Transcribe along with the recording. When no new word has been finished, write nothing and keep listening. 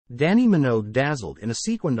Dannii Minogue dazzled in a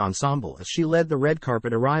sequined ensemble as she led the red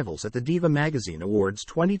carpet arrivals at the Diva Magazine Awards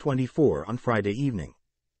 2024 on Friday evening.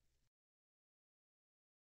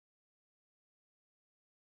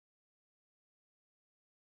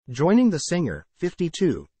 Joining the singer,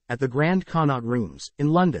 52, at the Grand Connaught Rooms, in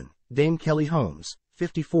London, Dame Kelly Holmes,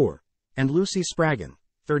 54, and Lucy Spraggan,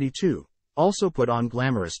 32, also put on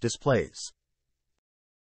glamorous displays.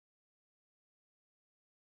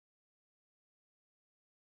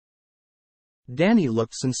 Dannii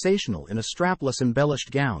looked sensational in a strapless embellished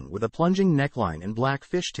gown with a plunging neckline and black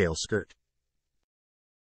fishtail skirt.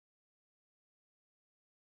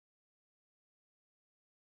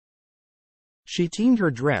 She teamed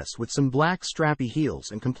her dress with some black strappy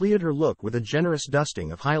heels and completed her look with a generous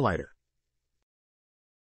dusting of highlighter.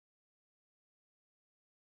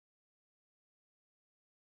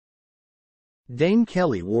 Dame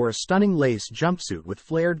Kelly wore a stunning lace jumpsuit with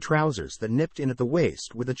flared trousers that nipped in at the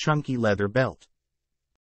waist with a chunky leather belt.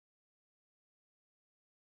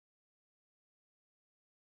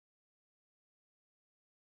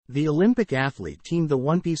 The Olympic athlete teamed the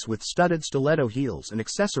one-piece with studded stiletto heels and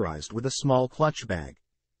accessorized with a small clutch bag.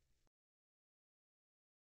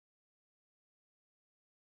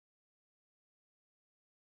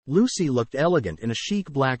 Lucy looked elegant in a chic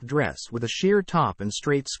black dress with a sheer top and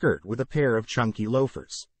straight skirt with a pair of chunky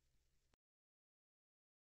loafers.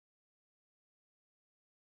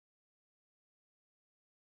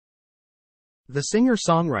 The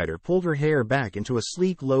singer-songwriter pulled her hair back into a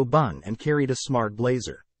sleek low bun and carried a smart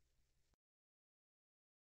blazer.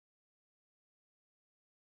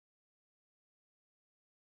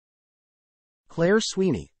 Claire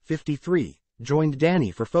Sweeney, 53, joined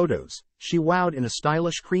Dannii for photos. She wowed in a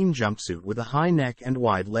stylish cream jumpsuit with a high neck and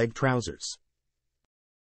wide leg trousers.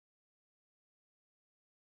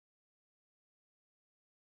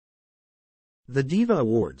 The Diva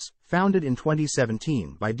Awards, founded in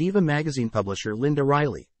 2017 by Diva magazine publisher Linda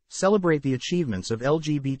Riley, celebrate the achievements of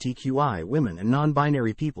LGBTQI women and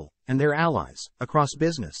non-binary people, and their allies, across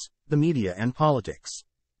business, the media and politics.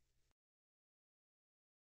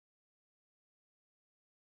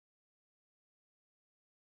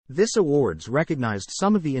 This awards recognized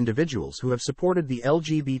some of the individuals who have supported the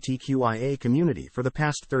LGBTQIA community for the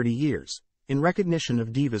past 30 years, in recognition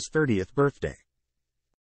of Diva's 30th birthday.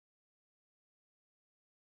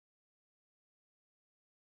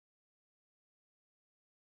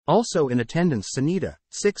 Also in attendance, Sunita,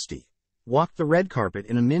 60, walked the red carpet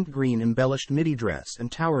in a mint green embellished midi dress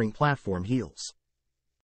and towering platform heels.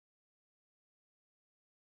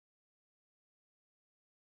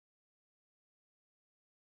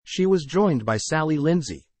 She was joined by Sally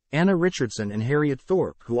Lindsay, Anna Richardson and Harriet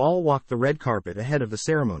Thorpe, who all walked the red carpet ahead of the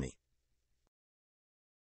ceremony.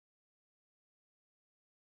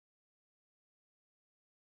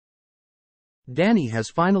 Dannii has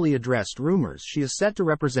finally addressed rumors she is set to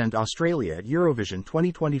represent Australia at Eurovision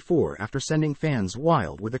 2024 after sending fans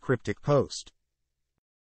wild with a cryptic post.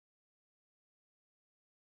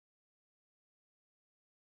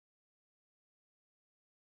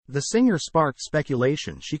 The singer sparked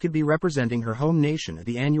speculation she could be representing her home nation at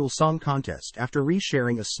the annual song contest after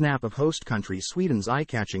resharing a snap of host country Sweden's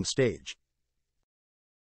eye-catching stage.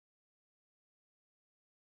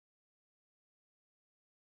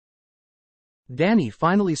 Dannii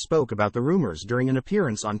finally spoke about the rumors during an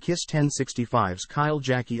appearance on Kiss 1065's Kyle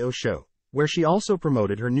Jackie O Show, where she also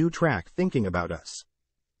promoted her new track Thinking About Us.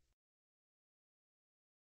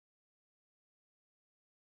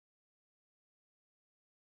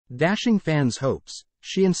 Dashing fans' hopes,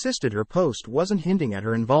 she insisted her post wasn't hinting at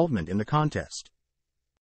her involvement in the contest.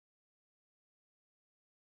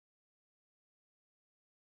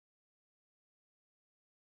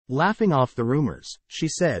 Laughing off the rumors, she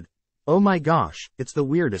said, "Oh my gosh, it's the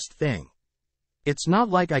weirdest thing. It's not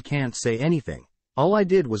like I can't say anything. All I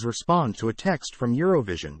did was respond to a text from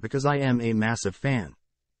Eurovision because I am a massive fan.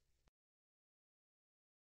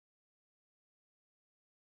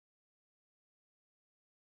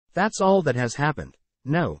 That's all that has happened.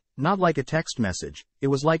 No, not like a text message, it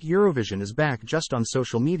was like Eurovision is back just on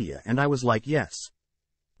social media and I was like yes.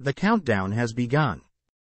 The countdown has begun."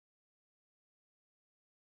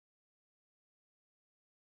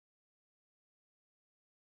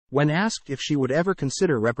 When asked if she would ever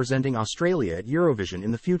consider representing Australia at Eurovision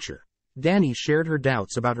in the future, Dannii shared her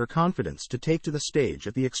doubts about her confidence to take to the stage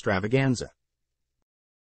at the extravaganza.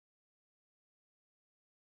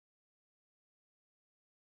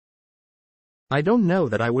 "I don't know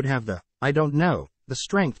that I would have the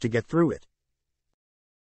strength to get through it.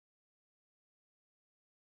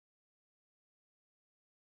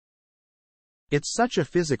 It's such a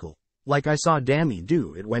physical, Like I saw Dannii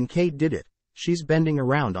do it when Kate did it. She's bending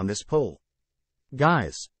around on this pole.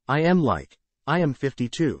 Guys, I am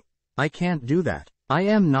 52. I can't do that. I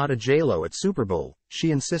am not a J-Lo at Super Bowl,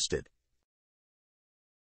 she insisted.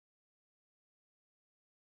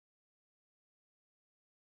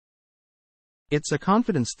 It's a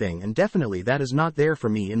confidence thing, and definitely that is not there for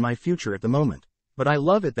me in my future at the moment. But I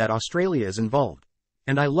love it that Australia is involved.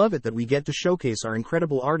 And I love it that we get to showcase our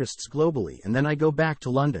incredible artists globally, and then I go back to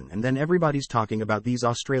London and then everybody's talking about these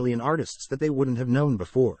Australian artists that they wouldn't have known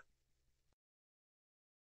before.